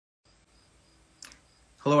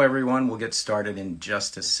Hello everyone, we'll get started in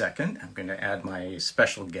just a second. I'm going to add my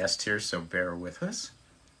special guest here, so bear with us.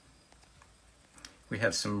 We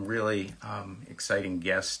have some really exciting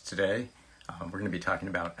guests today. We're going to be talking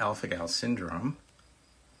about alpha-gal syndrome,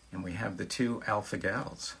 and we have the two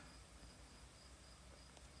alpha-gals.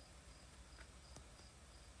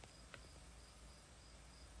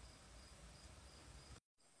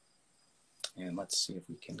 And let's see if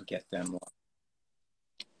we can get them.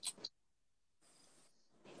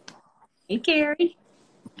 Hey, Gary.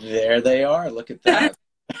 There they are. Look at that.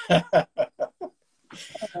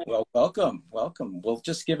 Well, welcome. We'll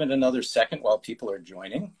just give it another second while people are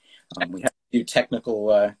joining. We have a few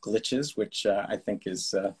technical glitches, which I think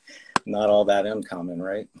is not all that uncommon,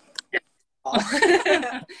 right?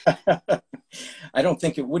 I don't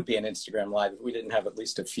think it would be an Instagram Live if we didn't have at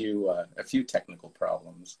least a few technical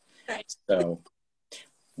problems. So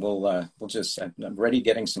we'll just, I'm ready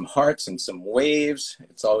getting some hearts and some waves.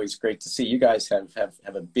 It's always great to see you guys have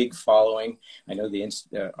a big following. I know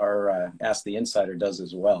our Ask the Insider does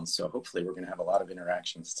as well. So hopefully we're going to have a lot of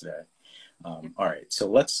interactions today. All right, so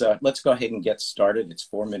let's go ahead and get started. It's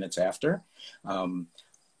 4 minutes after.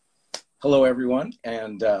 Hello, everyone,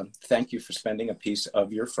 and thank you for spending a piece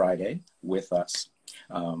of your Friday with us.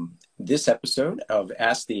 This episode of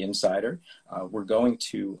Ask the Insider, we're going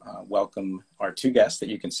to welcome our two guests that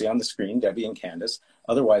you can see on the screen, Debbie and Candice,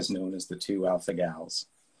 otherwise known as the two Alpha Gals.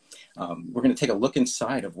 We're going to take a look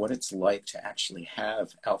inside of what it's like to actually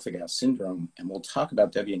have alpha-gal syndrome, and we'll talk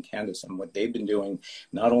about Debbie and Candice and what they've been doing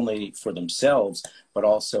not only for themselves, but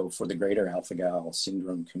also for the greater alpha-gal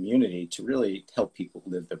syndrome community to really help people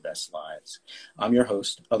live their best lives. I'm your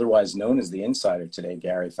host, otherwise known as the Insider today,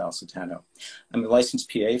 Gary Falcetano. I'm a licensed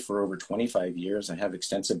PA for over 25 years. I have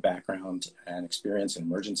extensive background and experience in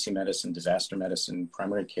emergency medicine, disaster medicine,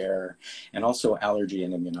 primary care, and also allergy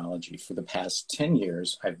and immunology. For the past 10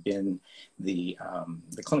 years, I've been the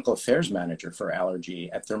clinical affairs manager for allergy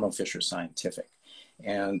at Thermo Fisher Scientific.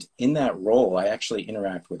 And in that role, I actually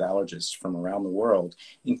interact with allergists from around the world,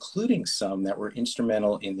 including some that were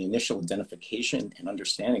instrumental in the initial identification and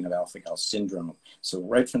understanding of alpha-gal syndrome. So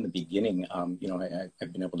right from the beginning, I've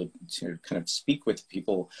been able to kind of speak with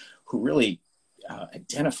people who really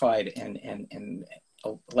identified and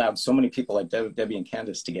allowed so many people like Debbie and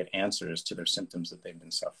Candice to get answers to their symptoms that they've been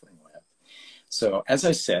suffering with. So as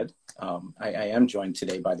I said, I am joined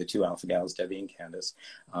today by the two Alpha Gals, Debbie and Candice.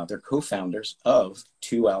 They're co-founders of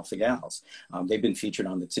Two Alpha Gals. They've been featured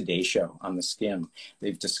on the Today Show, on The Skim.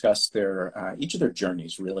 They've discussed each of their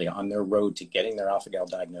journeys really on their road to getting their Alpha Gal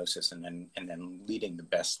diagnosis and then leading the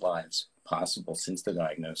best lives possible since the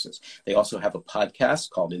diagnosis. They also have a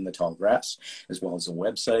podcast called In the Tall Grass, as well as a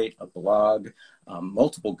website, a blog,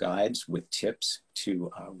 multiple guides with tips to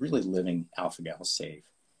really living Alpha Gal safe.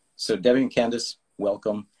 So Debbie and Candice,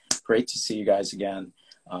 welcome. Great to see you guys again.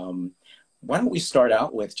 Why don't we start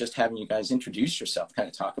out with just having you guys introduce yourself, kind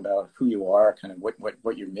of talk about who you are, kind of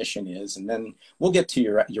what your mission is, and then we'll get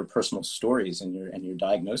to your personal stories and your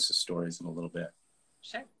diagnosis stories in a little bit.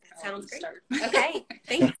 Sure, that sounds great. Okay,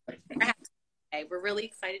 thanks for having us today. We're really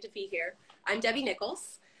excited to be here. I'm Debbie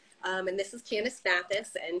Nichols. And this is Candice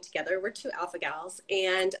Mathis, and together we're two Alpha Gals.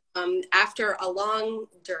 And after a long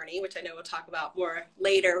journey, which I know we'll talk about more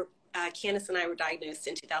later, Candice and I were diagnosed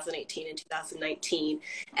in 2018 and 2019.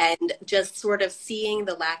 And just sort of seeing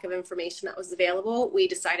the lack of information that was available, we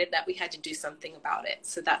decided that we had to do something about it.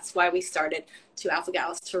 So that's why we started Two Alpha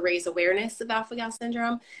Gals, to raise awareness of alpha-gal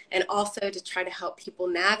syndrome and also to try to help people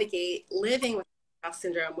navigate living with alpha-gal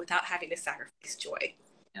syndrome without having to sacrifice joy.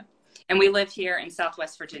 And we live here in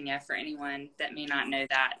Southwest Virginia, for anyone that may not know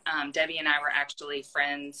that. Debbie and I were actually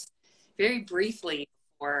friends very briefly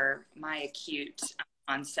before my acute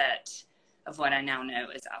onset of what I now know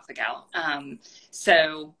as alpha-gal.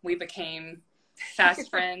 So we became fast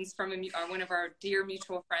friends from one of our dear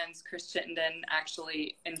mutual friends, Chris Chittenden,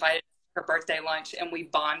 actually invited her birthday lunch, and we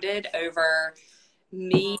bonded over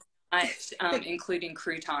me not including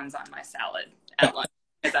croutons on my salad at lunch.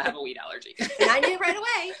 Because I have a wheat allergy. And I knew right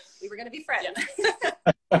away we were going to be friends.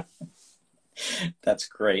 Yeah. That's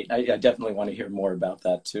great. I definitely want to hear more about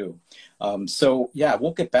that too. So yeah,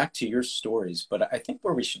 we'll get back to your stories, but I think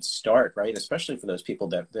where we should start, right, especially for those people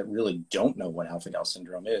that really don't know what alpha-gal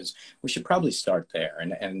syndrome is, we should probably start there.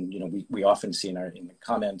 And you know, we often see in the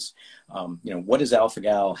comments, you know, what is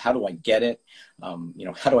alpha-gal? How do I get it? You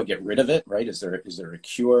know, how do I get rid of it, right? Is there a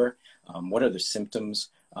cure? What are the symptoms?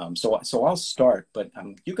 So I'll start, but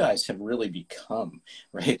you guys have really become,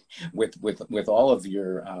 right, with all of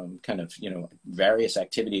your kind of, various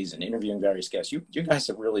activities and interviewing various guests, you guys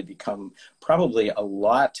have really become probably a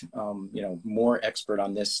lot, more expert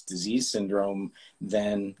on this disease syndrome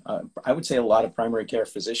than I would say a lot of primary care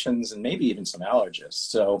physicians and maybe even some allergists.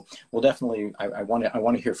 So we'll definitely, I want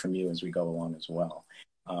to hear from you as we go along as well.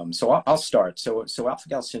 So I'll start. So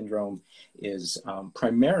alpha-gal syndrome is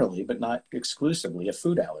primarily, but not exclusively, a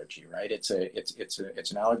food allergy, right? It's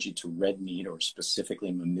an allergy to red meat, or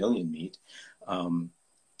specifically mammalian meat, and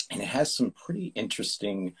it has some pretty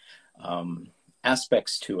interesting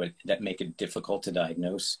aspects to it that make it difficult to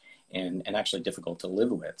diagnose and actually difficult to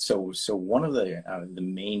live with. So one of the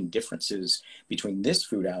main differences between this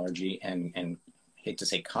food allergy and hate to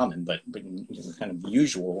say common, but kind of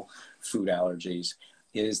usual food allergies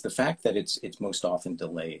is the fact that it's most often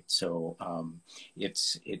delayed. So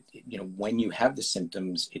when you have the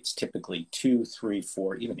symptoms, it's typically 2, 3,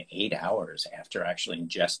 4, even 8 hours after actually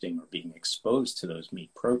ingesting or being exposed to those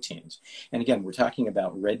meat proteins. And again, we're talking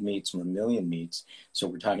about red meats, mammalian meats. So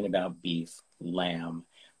we're talking about beef, lamb,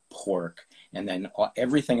 pork, and then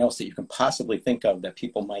everything else that you can possibly think of that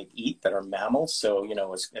people might eat that are mammals. So,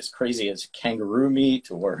 as crazy as kangaroo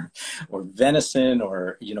meat or venison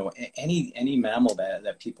or, any mammal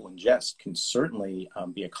that people ingest can certainly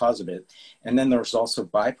be a cause of it. And then there's also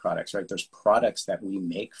byproducts, right? There's products that we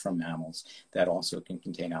make from mammals that also can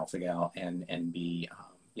contain alpha-gal and be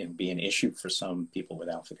an issue for some people with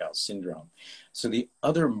alpha-gal syndrome. So the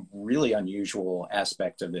other really unusual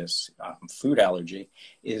aspect of this food allergy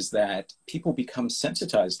is that people become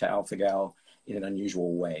sensitized to alpha-gal in an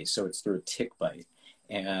unusual way. So it's through a tick bite.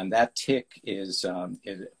 And that tick is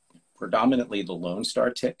predominantly the Lone Star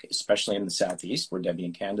tick, especially in the Southeast where Debbie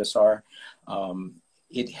and Candice are.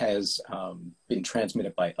 It has been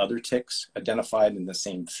transmitted by other ticks identified in the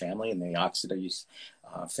same family, in the Oxidase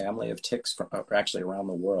family of ticks, actually around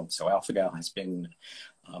the world. So alpha-gal has been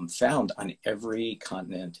found on every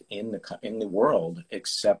continent in the world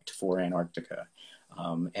except for Antarctica.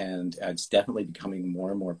 And it's definitely becoming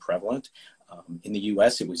more and more prevalent. In the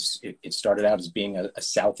U.S., it started out as being a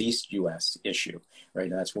Southeast U.S. issue, right?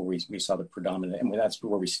 And that's where we saw the predominant, and that's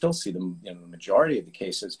where we still see them in the majority of the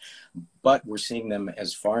cases. But we're seeing them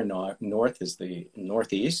as far north as the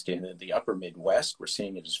Northeast and the upper Midwest. We're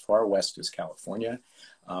seeing it as far west as California.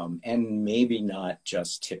 And maybe not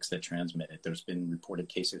just ticks that transmit it. There's been reported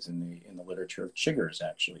cases in the literature of chiggers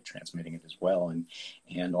actually transmitting it as well,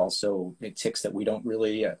 and also ticks that we don't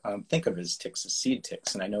really think of as ticks, as seed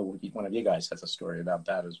ticks. And I know one of you guys has a story about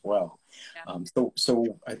that as well. Yeah. So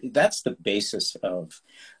that's the basis of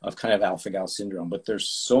kind of alpha-gal syndrome. But there's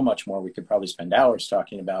so much more we could probably spend hours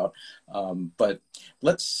talking about. But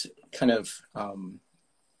let's kind of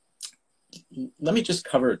let me just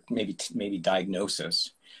cover maybe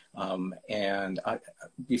diagnosis.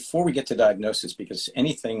 Before we get to diagnosis, because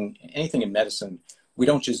anything in medicine, we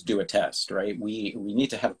don't just do a test, right? We need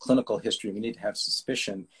to have a clinical history. We need to have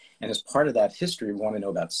suspicion. And as part of that history, we want to know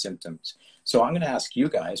about symptoms. So I'm going to ask you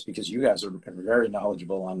guys, because you guys are very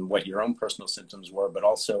knowledgeable on what your own personal symptoms were, but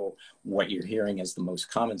also what you're hearing as the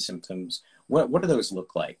most common symptoms. What do those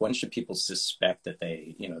look like? When should people suspect that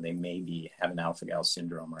they may have an alpha-gal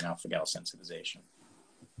syndrome or an alpha-gal sensitization?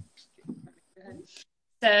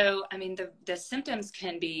 So, I mean, the symptoms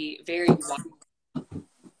can be very wide.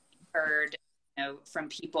 Heard, from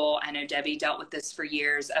people. I know Debbie dealt with this for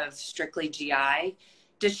years, of strictly GI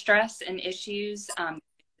distress and issues. The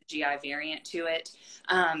GI variant to it.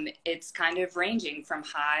 It's kind of ranging from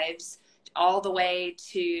hives all the way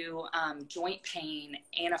to joint pain,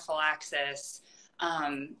 anaphylaxis.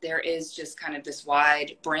 There is just kind of this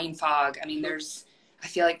wide brain fog. I mean, I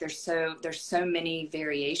feel like there's so many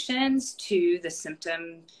variations to the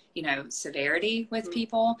symptom, severity with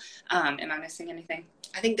people. Am I missing anything?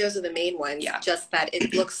 I think those are the main ones. Yeah. Just that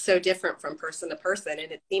it looks so different from person to person,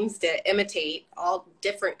 and it seems to imitate all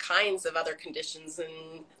different kinds of other conditions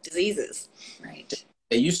and diseases. Right.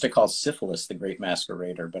 They used to call syphilis the great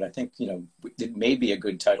masquerader, but I think, it may be a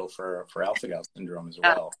good title for alpha-gal syndrome as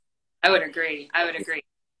well. I would agree. I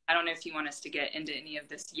don't know if you want us to get into any of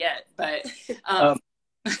this yet, but well,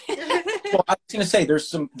 I was going to say there's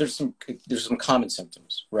some common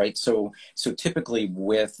symptoms, right? So typically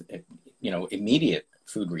with immediate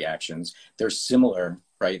food reactions, they're similar,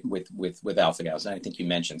 right, with alpha-gals, and I think you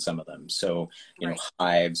mentioned some of them. So right.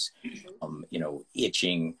 Hives,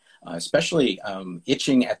 itching, especially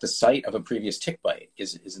itching at the site of a previous tick bite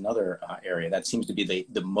is another area that seems to be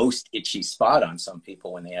the most itchy spot on some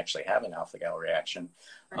people when they actually have an alpha-gal reaction.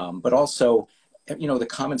 Right. But also the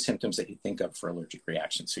common symptoms that you think of for allergic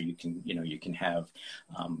reactions. So you can have,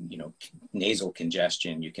 nasal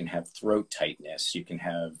congestion, you can have throat tightness, you can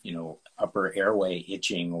have, upper airway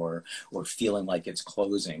itching or feeling like it's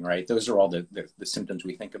closing, right? Those are all the symptoms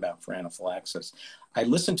we think about for anaphylaxis. I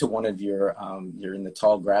listened to one of your You're in the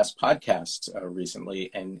Tall Grass podcasts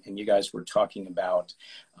recently, and you guys were talking about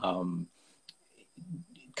kind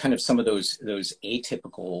of some of those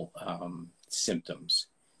atypical symptoms.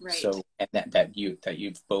 Right. So, and that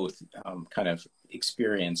you've both kind of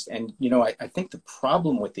experienced. And, I think the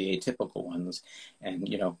problem with the atypical ones, and,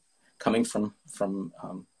 coming from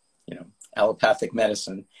allopathic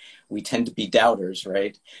medicine, we tend to be doubters,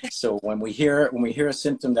 right? So when we hear a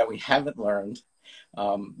symptom that we haven't learned,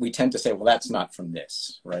 we tend to say, well, that's not from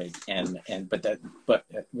this, right? But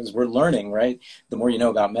as we're learning, right, the more you know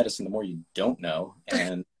about medicine, the more you don't know.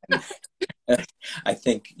 And I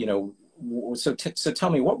think, so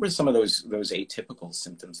tell me, what were some of those atypical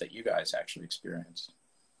symptoms that you guys actually experienced?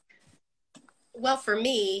 Well, for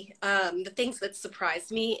me, the things that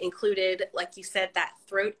surprised me included, like you said, that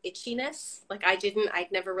throat itchiness. Like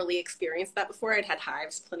I'd never really experienced that before. I'd had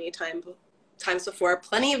hives plenty of times before,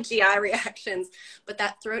 plenty of GI reactions, but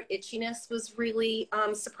that throat itchiness was really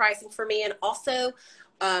surprising for me. And also,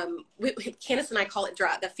 Candice and I call it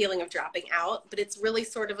the feeling of dropping out, but it's really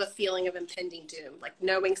sort of a feeling of impending doom, like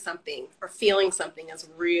knowing something or feeling something is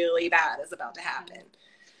really bad is about to happen.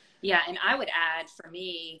 Yeah, and I would add, for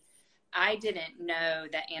me, I didn't know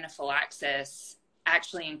that anaphylaxis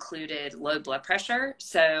actually included low blood pressure.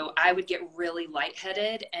 So I would get really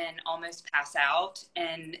lightheaded and almost pass out.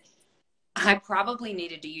 And I probably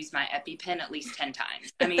needed to use my EpiPen at least 10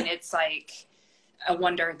 times. I mean, it's like a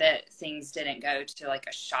wonder that things didn't go to like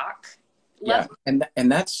a shock level. Yeah,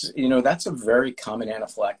 and that's that's a very common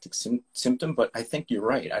anaphylactic symptom. But I think you're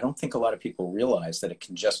right. I don't think a lot of people realize that it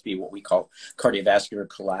can just be what we call cardiovascular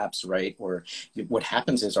collapse, right? Or what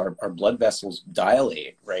happens is our blood vessels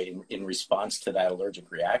dilate, right, in response to that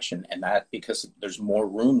allergic reaction, and that because there's more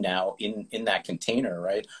room now in that container,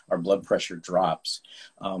 right, our blood pressure drops.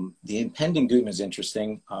 The impending doom is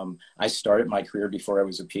interesting. I started my career before I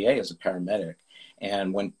was a PA as a paramedic,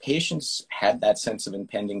 and when patients had that sense of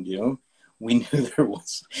impending doom, we knew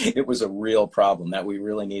it was a real problem that we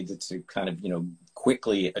really needed to kind of,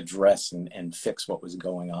 quickly address and fix what was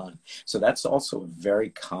going on. So that's also a very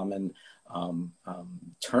common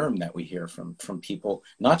term that we hear from people,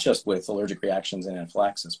 not just with allergic reactions and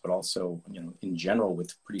anaphylaxis, but also, in general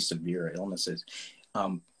with pretty severe illnesses.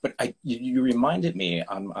 But you reminded me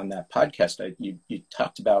on that podcast, you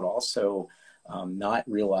talked about also not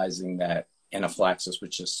realizing that anaphylaxis was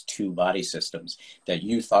just two body systems, that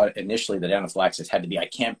you thought initially that anaphylaxis had to be, I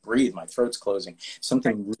can't breathe, my throat's closing,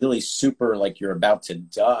 something really super like you're about to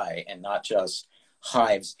die, and not just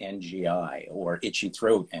hives and GI or itchy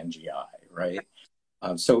throat and GI, right?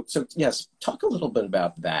 So yes, talk a little bit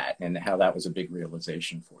about that and how that was a big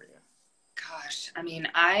realization for you. Gosh, I mean,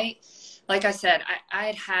 like I said, I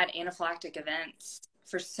had anaphylactic events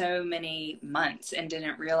for so many months and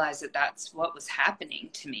didn't realize that that's what was happening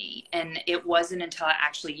to me. And it wasn't until I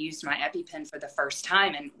actually used my EpiPen for the first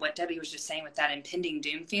time. And what Debbie was just saying with that impending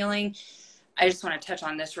doom feeling, I just want to touch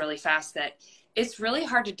on this really fast, that it's really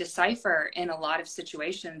hard to decipher in a lot of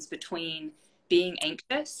situations between being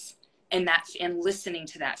anxious and listening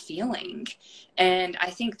to that feeling. And I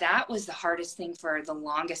think that was the hardest thing for the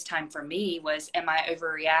longest time for me was, am I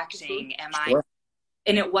overreacting? Sure.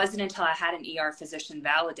 And it wasn't until I had an ER physician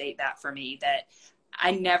validate that for me, that I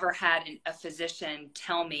never had a physician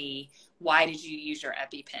tell me, why did you use your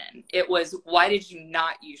EpiPen? It was, why did you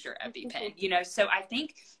not use your EpiPen? So I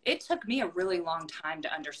think it took me a really long time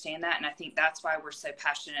to understand that. And I think that's why we're so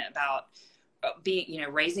passionate about being,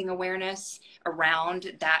 raising awareness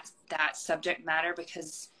around that subject matter,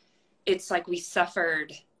 because it's like we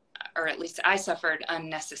suffered, or at least I suffered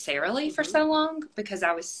unnecessarily for so long because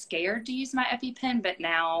I was scared to use my EpiPen. But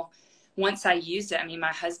now once I used it, I mean,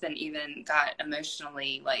 my husband even got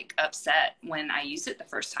emotionally like upset when I used it the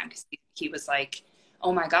first time, because he was like,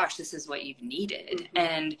 oh my gosh, this is what you've needed.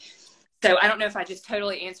 And so I don't know if I just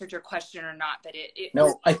totally answered your question or not, but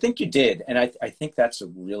No, I think you did. And I think that's a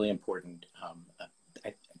really important,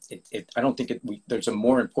 I don't think there's a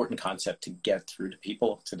more important concept to get through to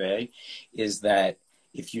people today, is that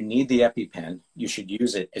if you need the EpiPen, you should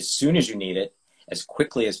use it as soon as you need it, as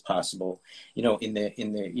quickly as possible.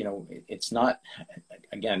 It's not,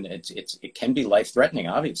 again, it can be life-threatening,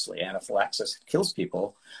 obviously. Anaphylaxis kills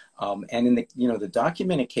people. And in the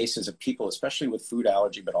documented cases of people, especially with food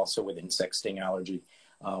allergy, but also with insect sting allergy,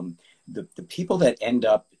 the people that end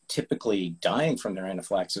up typically dying from their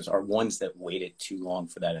anaphylaxis are ones that waited too long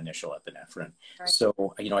for that initial epinephrine. Right.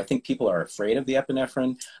 So, I think people are afraid of the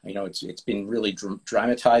epinephrine. It's been really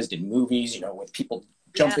dramatized in movies, with people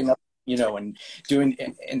jumping up, and doing,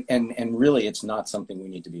 and really it's not something we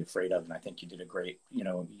need to be afraid of. And I think you did a great, you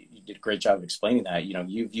did a great job of explaining that.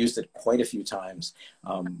 You've used it quite a few times,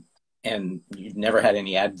 and you've never had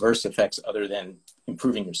any adverse effects other than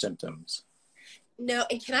improving your symptoms. No,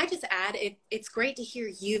 and can I just add, it's great to hear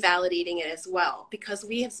you validating it as well, because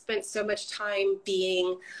we have spent so much time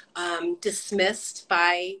being dismissed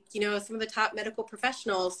by, some of the top medical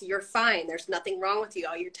professionals. You're fine. There's nothing wrong with you.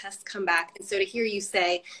 All your tests come back. And so to hear you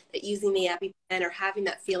say that using the EpiPen or having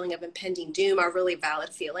that feeling of impending doom are really valid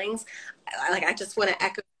feelings, I just want to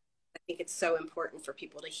echo. I think it's so important for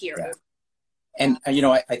people to hear. Yeah. And,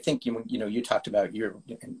 I think, you talked about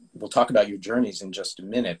we'll talk about your journeys in just a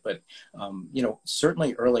minute, but,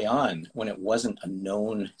 certainly early on when it wasn't a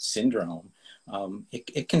known syndrome,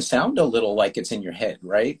 it can sound a little like it's in your head,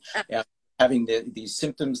 right? Having these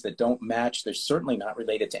symptoms that don't match, they're certainly not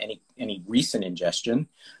related to any recent ingestion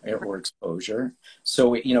or exposure.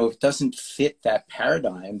 So, it doesn't fit that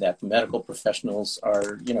paradigm that the medical professionals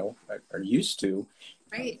are used to.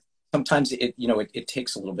 Right. Sometimes it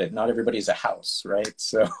takes a little bit. Not everybody's a house, right?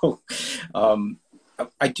 So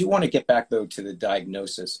I do want to get back though to the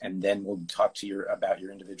diagnosis, and then we'll talk to about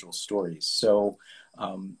your individual stories. So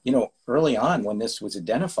early on when this was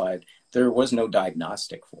identified, there was no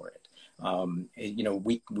diagnostic for it.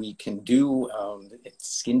 We can do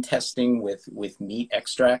skin testing with meat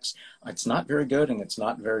extracts. It's not very good and it's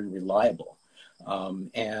not very reliable.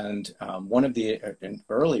 One of the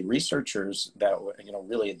early researchers that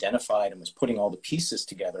really identified and was putting all the pieces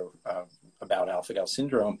together about alpha-gal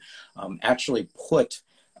syndrome actually put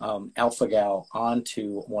alpha-gal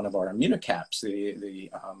onto one of our immunocaps, the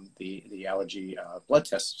allergy blood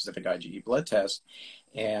test, specific IgE blood test,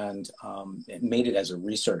 and it made it as a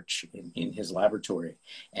research in his laboratory.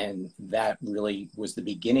 And that really was the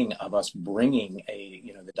beginning of us bringing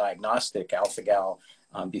the diagnostic alpha-gal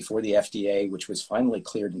before the FDA, which was finally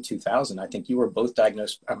cleared in 2000. I think you were both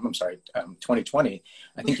diagnosed, 2020.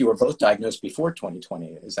 I think you were both diagnosed before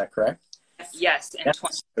 2020. Is that correct? Yes. Yes.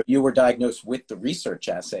 So you were diagnosed with the research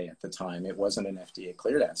assay at the time. It wasn't an FDA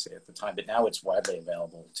cleared assay at the time, but now it's widely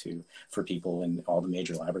available for people in all the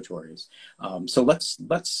major laboratories. So let's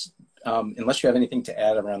unless you have anything to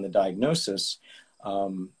add around the diagnosis,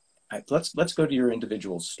 let's go to your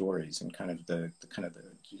individual stories and kind of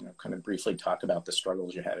briefly talk about the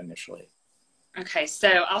struggles you had initially. Okay, so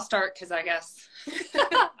I'll start because I guess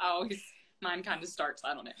mine kind of starts.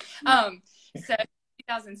 I don't know. So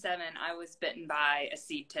 2007, I was bitten by a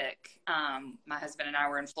seed tick. My husband and I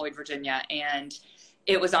were in Floyd, Virginia, and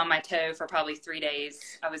it was on my toe for probably 3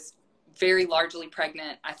 days. I was very largely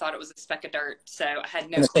pregnant. I thought it was a speck of dirt, so I had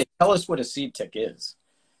no. Tell us what a seed tick is.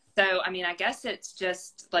 So, I guess it's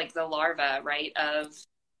just like the larva, right, of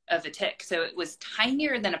a tick. So it was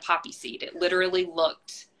tinier than a poppy seed. It literally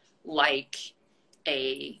looked like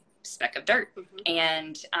a speck of dirt. Mm-hmm.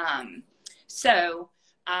 And so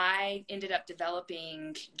I ended up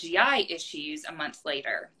developing GI issues a month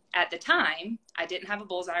later. At the time, I didn't have a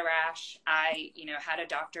bullseye rash. I, had a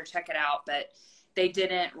doctor check it out, but they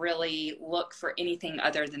didn't really look for anything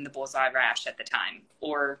other than the bullseye rash at the time,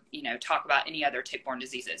 or, talk about any other tick-borne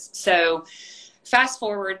diseases. So fast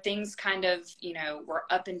forward, things kind of, were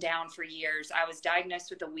up and down for years. I was diagnosed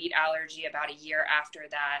with a wheat allergy about a year after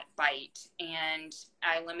that bite, and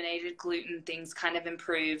I eliminated gluten. Things kind of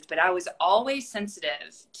improved, but I was always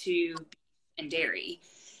sensitive to beef and dairy,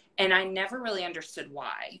 and I never really understood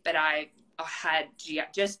why, but I had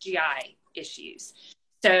GI issues.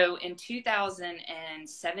 So in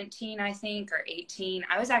 2017, I think, or 18,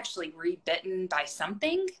 I was actually rebitten by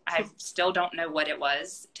something. I still don't know what it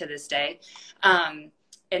was to this day. And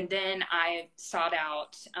then I sought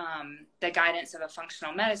out the guidance of a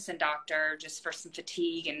functional medicine doctor just for some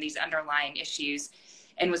fatigue and these underlying issues,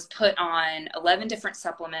 and was put on 11 different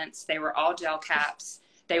supplements. They were all gel caps.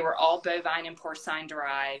 They were all bovine and porcine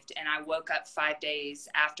derived. And I woke up 5 days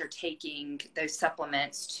after taking those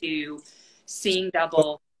supplements to seeing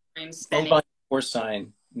double, room spinning. Bovine,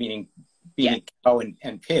 porcine, meaning being cow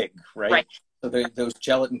and pig, right? Right. So those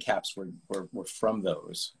gelatin caps were from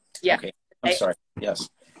those. Yeah. Okay. I'm sorry. Yes.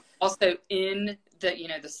 Also, in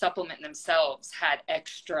the supplement themselves had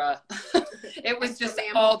extra. It was just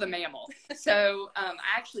all the mammal. So I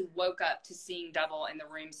actually woke up to seeing double and the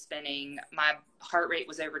room spinning. My heart rate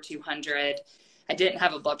was over 200. I didn't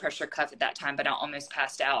have a blood pressure cuff at that time, but I almost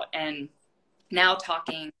passed out. And now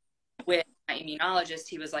talking with my immunologist,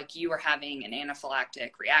 he was like, you were having an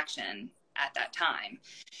anaphylactic reaction at that time.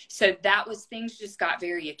 So things just got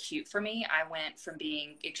very acute for me. I went from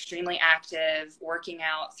being extremely active, working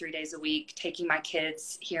out 3 days a week, taking my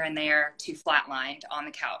kids here and there, to flatlined on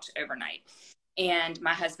the couch overnight. And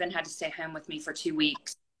my husband had to stay home with me for 2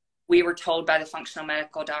 weeks. We were told by the functional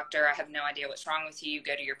medical doctor, I have no idea what's wrong with you,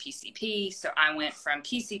 go to your PCP. So I went from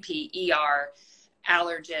PCP, ER,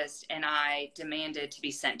 allergist, and I demanded to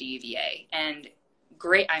be sent to UVA. And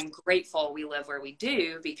I'm grateful we live where we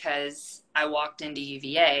do, because I walked into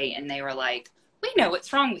UVA and they were like, we know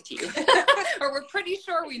what's wrong with you. Or we're pretty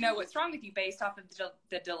sure we know what's wrong with you based off of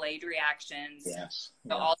the delayed reactions. Yes.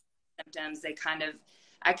 So all the symptoms,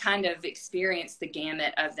 I kind of experienced the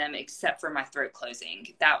gamut of them, except for my throat closing.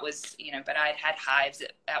 That was, but I'd had hives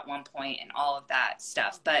at one point and all of that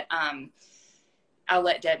stuff. But I'll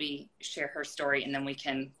let Debbie share her story, and then we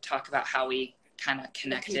can talk about how we kind of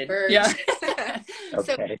connected. Yeah.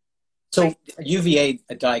 Okay. So UVA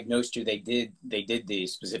diagnosed you. They did the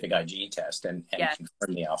specific IgE test and yes.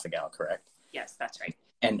 confirmed the alpha-gal, correct? Yes, that's right.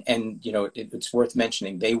 And it's worth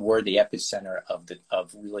mentioning, they were the epicenter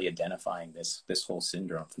of really identifying this whole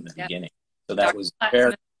syndrome from the beginning. So that was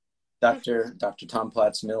Dr. Tom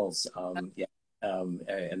Platts Mills.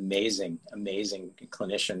 Amazing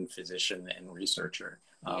clinician, physician, and researcher.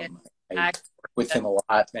 I work with him a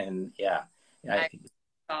lot, and I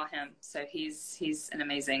saw him. So he's an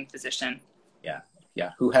amazing physician.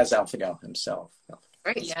 Yeah. Who has alpha-gal himself?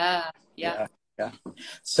 Right. Yeah.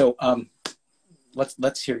 So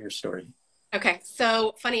let's hear your story. Okay.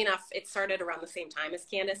 So funny enough, it started around the same time as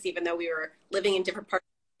Candice, even though we were living in different parts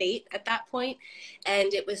of the state at that point.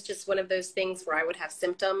 And it was just one of those things where I would have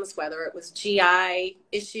symptoms, whether it was GI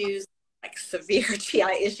issues, like severe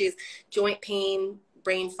GI issues, joint pain,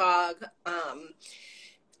 brain fog,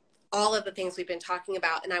 all of the things we've been talking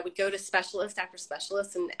about. And I would go to specialist after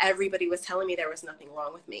specialist, and everybody was telling me there was nothing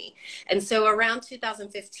wrong with me. And so around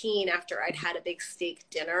 2015, after I'd had a big steak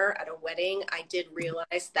dinner at a wedding, I did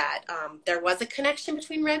realize that there was a connection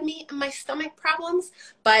between red meat and my stomach problems,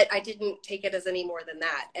 but I didn't take it as any more than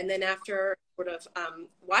that. And then after sort of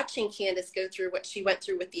watching Candice go through what she went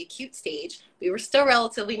through with the acute stage, we were still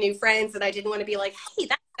relatively new friends, and I didn't want to be like, hey,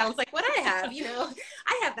 that sounds like what I have,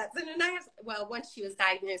 I have that. And well, once she was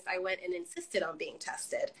diagnosed, I went and insisted on being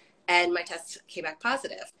tested, and my test came back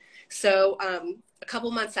positive. So a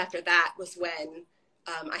couple months after that was when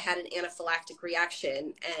I had an anaphylactic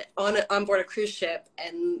reaction on board a cruise ship,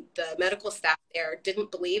 and the medical staff there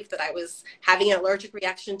didn't believe that I was having an allergic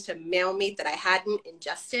reaction to male meat that I hadn't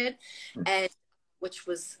ingested, and which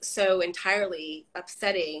was so entirely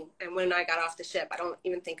upsetting. And when I got off the ship, I don't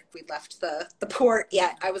even think we'd left the port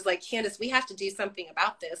yet, I was like, Candice, we have to do something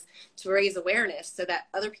about this to raise awareness so that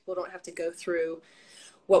other people don't have to go through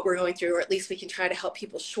what we're going through, or at least we can try to help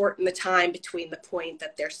people shorten the time between the point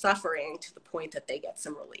that they're suffering to the point that they get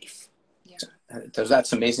some relief. So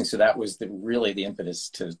that's amazing. So that was really the impetus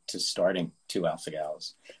to starting 2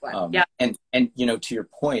 alpha-gals. And to your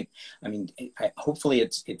point, I mean, hopefully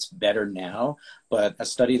it's better now, but a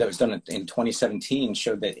study that was done in 2017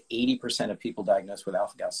 showed that 80% of people diagnosed with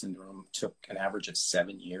alpha-gal syndrome took an average of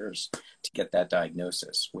 7 years to get that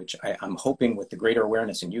diagnosis, which I'm hoping with the greater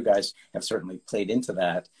awareness, and you guys have certainly played into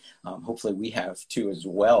that. Hopefully we have too as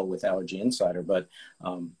well with Allergy Insider, but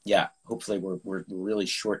hopefully we're really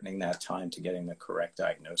shortening that time to getting the correct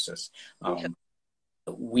diagnosis.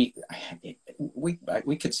 We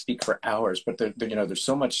could speak for hours, but there's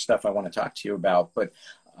so much stuff I want to talk to you about, but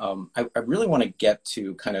I really want to get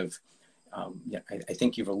to kind of I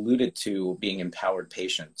think you've alluded to being empowered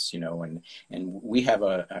patients, and we have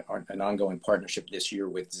an ongoing partnership this year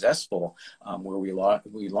with Zestful, where we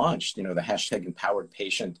launched, the hashtag Empowered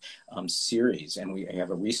Patient series, and we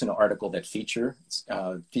have a recent article that features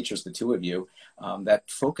the two of you that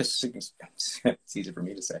focuses, it's easy for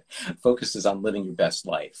me to say, focuses on living your best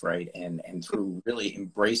life, right? And through really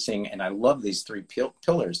embracing, and I love these 3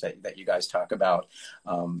 pillars that you guys talk about,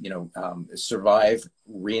 survive,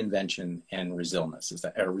 reinvention, and resilience.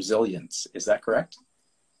 Is that correct?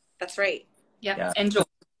 That's right. Yeah. Enjoy.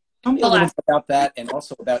 Tell me a little bit about that, and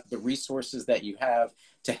also about the resources that you have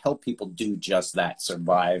to help people do just that: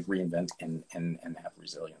 survive, reinvent, and have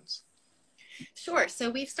resilience. Sure.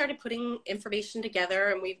 So we've started putting information together,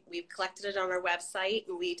 and we've collected it on our website,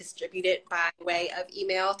 and we distribute it by way of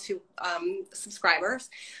email to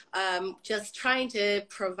subscribers, just trying to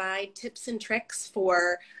provide tips and tricks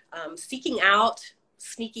for seeking out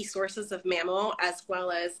sneaky sources of mammal, as well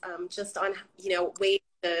as just on ways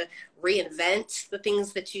to reinvent the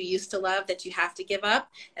things that you used to love that you have to give up,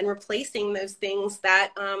 and replacing those things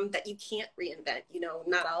that that you can't reinvent.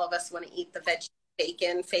 Not all of us want to eat the veggie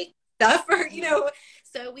bacon fake stuff, or, you know,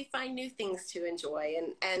 so we find new things to enjoy.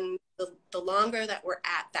 And the longer that we're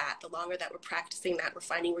at that, the longer that we're practicing that, we're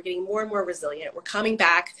finding we're getting more and more resilient. We're coming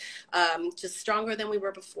back just stronger than we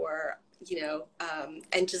were before, you know,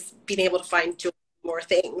 and just being able to find joy in more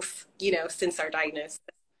things, you know, since our diagnosis.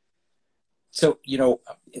 So, you know,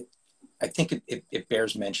 I think it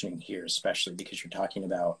bears mentioning here, especially because you're talking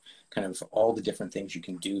about kind of all the different things you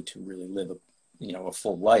can do to really live a, you know, a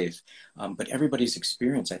full life. But everybody's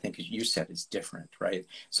experience, I think, as you said, is different, right?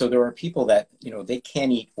 So there are people that, you know, they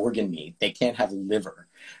can't eat organ meat, they can't have liver,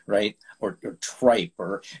 right? Or tripe,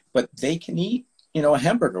 but they can eat, you know, a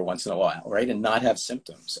hamburger once in a while, right? And not have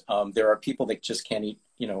symptoms. There are people that just can't eat,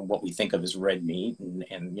 you know, what we think of as red meat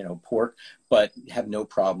and you know, pork, but have no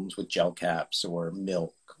problems with gel caps or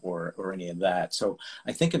milk or any of that. So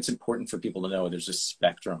I think it's important for people to know there's a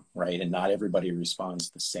spectrum, right? And not everybody responds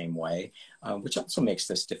the same way, which also makes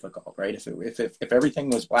this difficult, right? If everything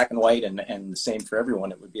was black and white and the same for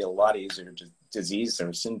everyone, it would be a lot easier disease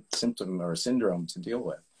or symptom or syndrome to deal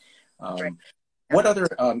with. Right. What other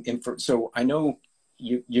so I know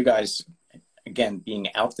you guys, again,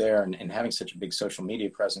 being out there and having such a big social media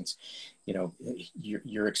presence, you know,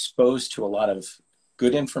 you're exposed to a lot of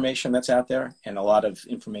good information that's out there and a lot of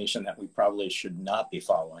information that we probably should not be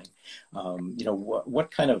following. You know,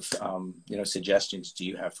 what kind of, you know, suggestions do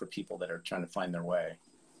you have for people that are trying to find their way?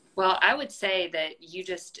 Well, I would say that you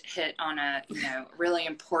just hit on a, you know, really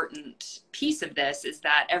important piece of this is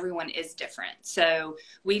that everyone is different. So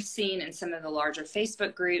we've seen in some of the larger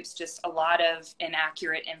Facebook groups just a lot of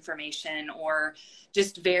inaccurate information or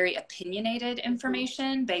just very opinionated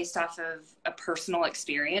information based off of a personal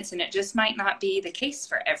experience. And it just might not be the case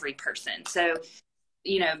for every person. So,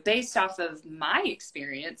 you know, based off of my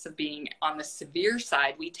experience of being on the severe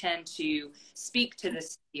side, we tend to speak to the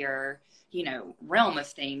severe, you know, realm of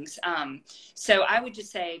things. So I would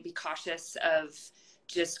just say be cautious of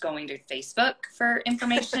just going to Facebook for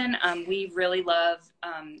information. We really love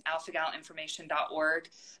alphagalinformation.org.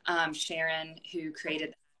 Sharon, who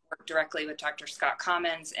created that, worked directly with Dr. Scott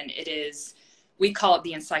Commons, and it is, we call it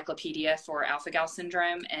the encyclopedia for alpha-gal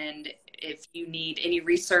syndrome. And if you need any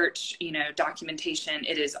research, you know, documentation,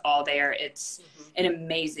 it is all there. It's an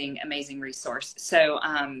amazing, amazing resource. So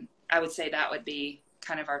I would say that would be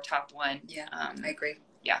kind of our top one. Yeah, I agree.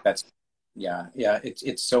 Yeah.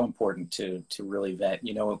 It's so important to really vet,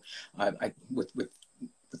 you know, with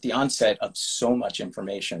the onset of so much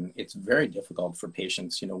information, it's very difficult for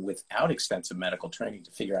patients, you know, without extensive medical training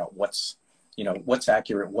to figure out what's, you know, what's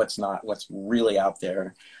accurate, what's not, what's really out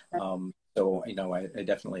there. So, you know, I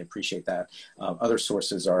definitely appreciate that. Other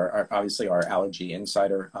sources are obviously our Allergy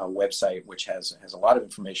Insider website, which has a lot of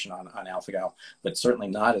information on alpha-gal, but certainly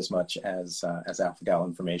not as much as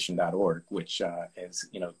alphagalinformation.org, which is,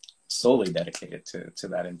 you know, solely dedicated to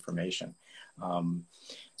that information.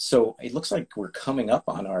 So it looks like we're coming up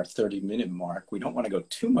on our 30-minute mark. We don't want to go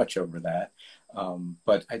too much over that,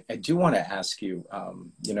 but I do want to ask you,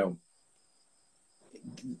 you know,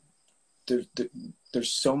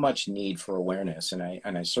 there's so much need for awareness, and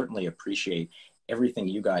I certainly appreciate everything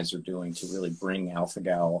you guys are doing to really bring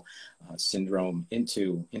alpha-gal syndrome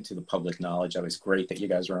into the public knowledge. It was great that you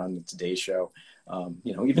guys were on the Today Show.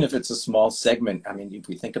 You know, even if it's a small segment, I mean, if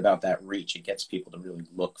we think about that reach, it gets people to really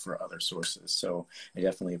look for other sources. So I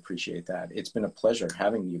definitely appreciate that. It's been a pleasure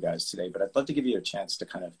having you guys today, but I'd love to give you a chance to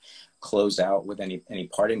kind of close out with any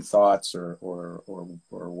parting thoughts or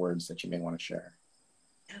words that you may want to share.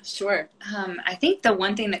 Sure. I think the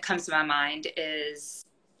one thing that comes to my mind is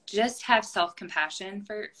just have self-compassion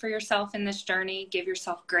for yourself in this journey. Give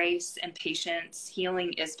yourself grace and patience.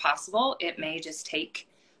 Healing is possible. It may just take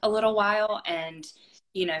a little while, and,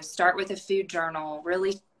 you know, start with a food journal.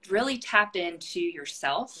 Really tap into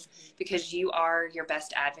yourself, because you are your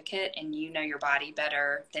best advocate and you know your body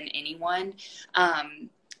better than anyone.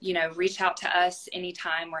 You know, reach out to us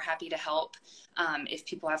anytime. We're happy to help. If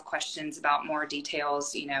people have questions about more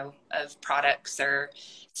details, you know, of products or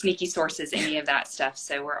sneaky sources, any of that stuff.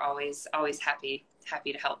 So we're always happy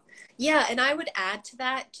to help. Yeah, and I would add to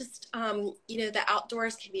that, just, you know, the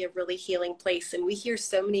outdoors can be a really healing place. And we hear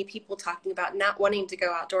so many people talking about not wanting to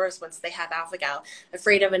go outdoors once they have alpha-gal,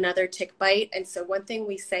 afraid of another tick bite. And so one thing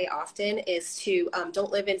we say often is to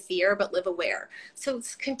don't live in fear, but live aware. So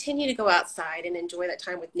continue to go outside and enjoy that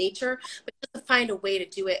time with nature, but just find a way to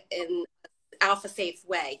do it in alpha safe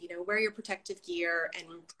way. You know, wear your protective gear and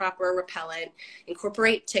proper repellent,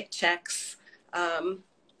 incorporate tick checks.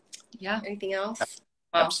 Yeah. Anything else?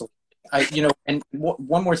 Well, Absolutely. And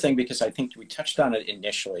one more thing, because I think we touched on it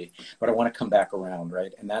initially, but I want to come back around,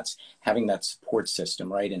 right? And that's having that support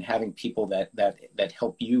system, right? And having people that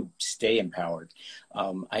help you stay empowered.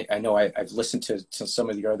 I know I've listened to some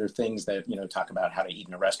of your other things that, talk about how to eat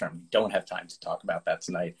in a restaurant. We don't have time to talk about that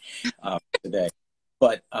tonight, today.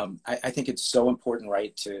 But I think it's so important,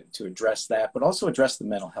 right, to address that, but also address the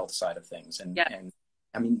mental health side of things. And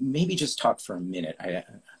I mean, maybe just talk for a minute.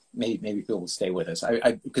 Maybe people will stay with us.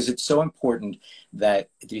 Because it's so important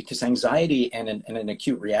because anxiety and an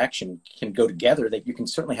acute reaction can go together, that you can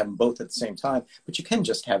certainly have them both at the same time, but you can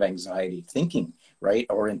just have anxiety thinking, right,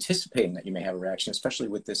 or anticipating that you may have a reaction, especially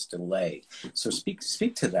with this delay. So speak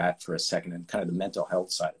to that for a second, and kind of the mental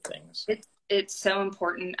health side of things. It's so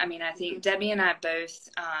important. I mean, I think Debbie and I both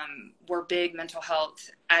were big mental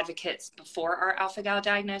health advocates before our alpha-gal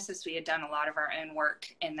diagnosis. We had done a lot of our own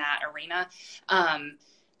work in that arena.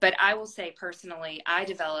 But I will say personally, I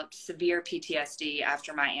developed severe PTSD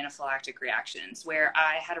after my anaphylactic reactions, where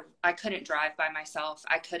I couldn't drive by myself.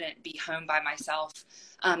 I couldn't be home by myself.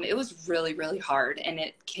 It was really, really hard, and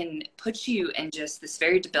it can put you in just this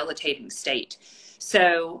very debilitating state.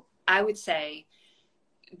 So I would say,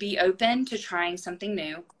 be open to trying something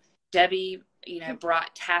new. Debbie,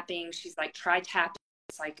 brought tapping. She's like, try tapping.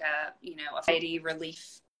 It's like a anxiety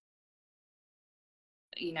relief,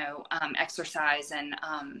 exercise, and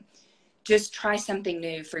just try something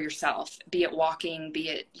new for yourself. Be it walking, be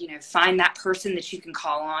it, find that person that you can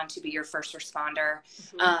call on to be your first responder.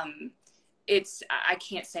 Mm-hmm. I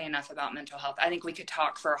can't say enough about mental health. I think we could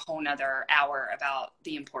talk for a whole nother hour about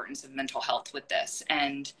the importance of mental health with this.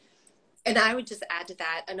 And I would just add to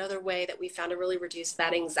that, another way that we found to really reduce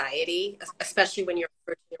that anxiety, especially when you're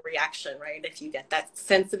approaching a reaction, right? If you get that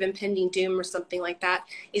sense of impending doom or something like that,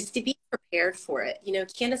 is to be prepared for it.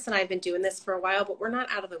 Candice and I have been doing this for a while, but we're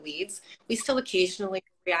not out of the weeds. We still occasionally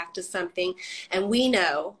react to something, and we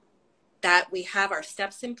know that we have our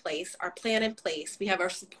steps in place, our plan in place. We have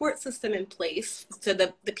our support system in place. So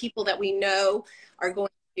the people that we know are going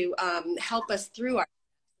to help us through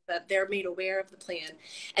that they're made aware of the plan.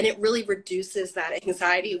 And it really reduces that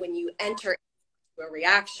anxiety when you enter into a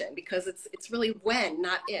reaction, because it's really when,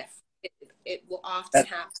 not if. It will often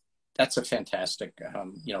happen. That's a fantastic,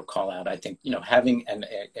 call out. I think, having an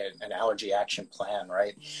allergy action plan,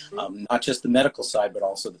 right? Mm-hmm. Not just the medical side, but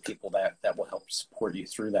also the people that will help support you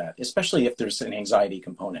through that, especially if there's an anxiety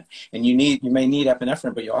component. And you may need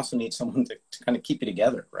epinephrine, but you also need someone to kind of keep you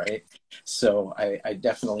together, right? So I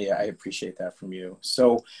definitely appreciate that from you.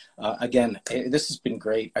 So again, this has been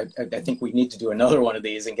great. I think we need to do another one of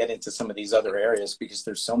these and get into some of these other areas, because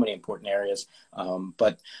there's so many important areas.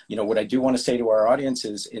 But what I do want to say to our audience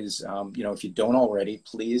is if you don't already,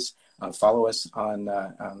 please follow us on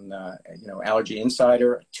Allergy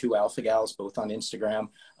Insider, 2 Alpha Gals, both on Instagram.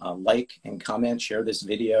 Like and comment, share this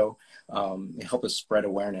video, help us spread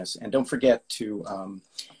awareness. And don't forget to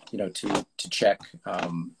check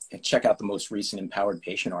out the most recent Empowered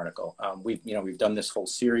Patient article. We've done this whole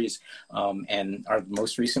series, and our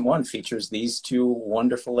most recent one features these 2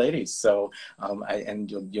 wonderful ladies. So, and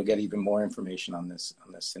you'll get even more information on this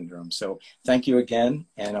syndrome. So, thank you again,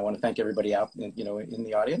 and I want to thank everybody out, in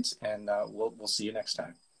the audience, and we'll see you next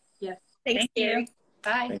time. Yeah. Thank you.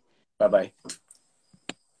 Bye. Bye bye.